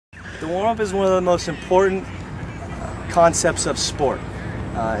The warm-up is one of the most important concepts of sport.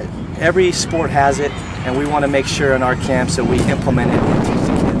 Every sport has it, and we want to make sure in our camps that we implement it and teach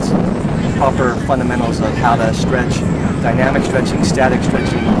the kids proper fundamentals of how to stretch, dynamic stretching, static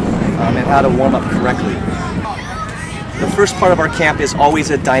stretching, and how to warm up correctly. The first part of our camp is always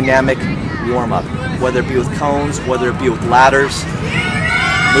a dynamic warm-up, whether it be with cones, whether it be with ladders,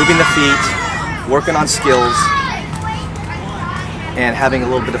 moving the feet, working on skills, and having a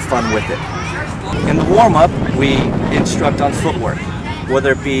little bit of fun with it. In the warm-up, we instruct on footwork,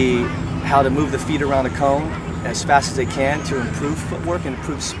 whether it be how to move the feet around a cone as fast as they can to improve footwork and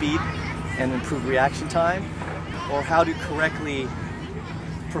improve speed and improve reaction time, or how to correctly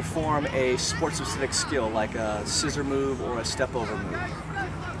perform a sport-specific skill like a scissor move or a step-over move.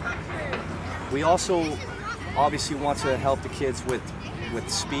 We also obviously want to help the kids with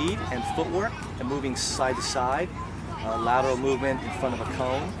speed and footwork and moving side to side. Lateral movement in front of a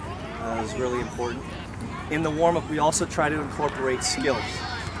cone is really important. In the warm-up, we also try to incorporate skills.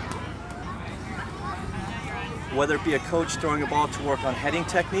 Whether it be a coach throwing a ball to work on heading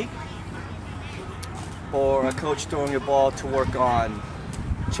technique, or a coach throwing a ball to work on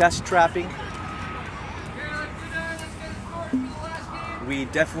chest trapping, we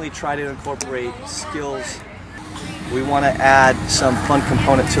definitely try to incorporate skills. We want to add some fun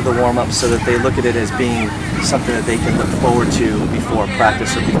component to the warm-up so that they look at it as being something that they can look forward to before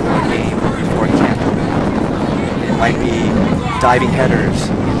practice or before a game or before camp. It might be diving headers,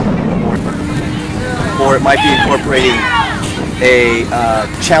 or it might be incorporating a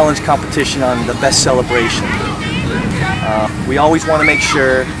challenge competition on the best celebration. We always want to make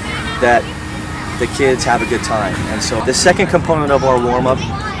sure that the kids have a good time. And so the second component of our warm-up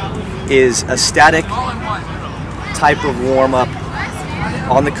is a static type of warm-up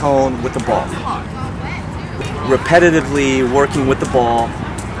on the cone with the ball. Repetitively working with the ball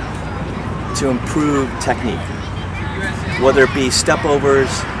to improve technique. Whether it be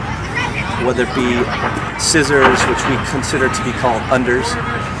step-overs, whether it be scissors, which we consider to be called unders,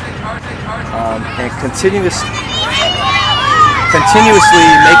 and continuously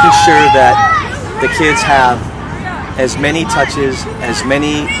making sure that the kids have as many touches, as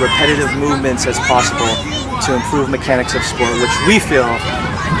many repetitive movements as possible to improve mechanics of sport, which we feel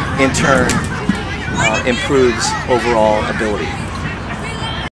in turn improves overall ability.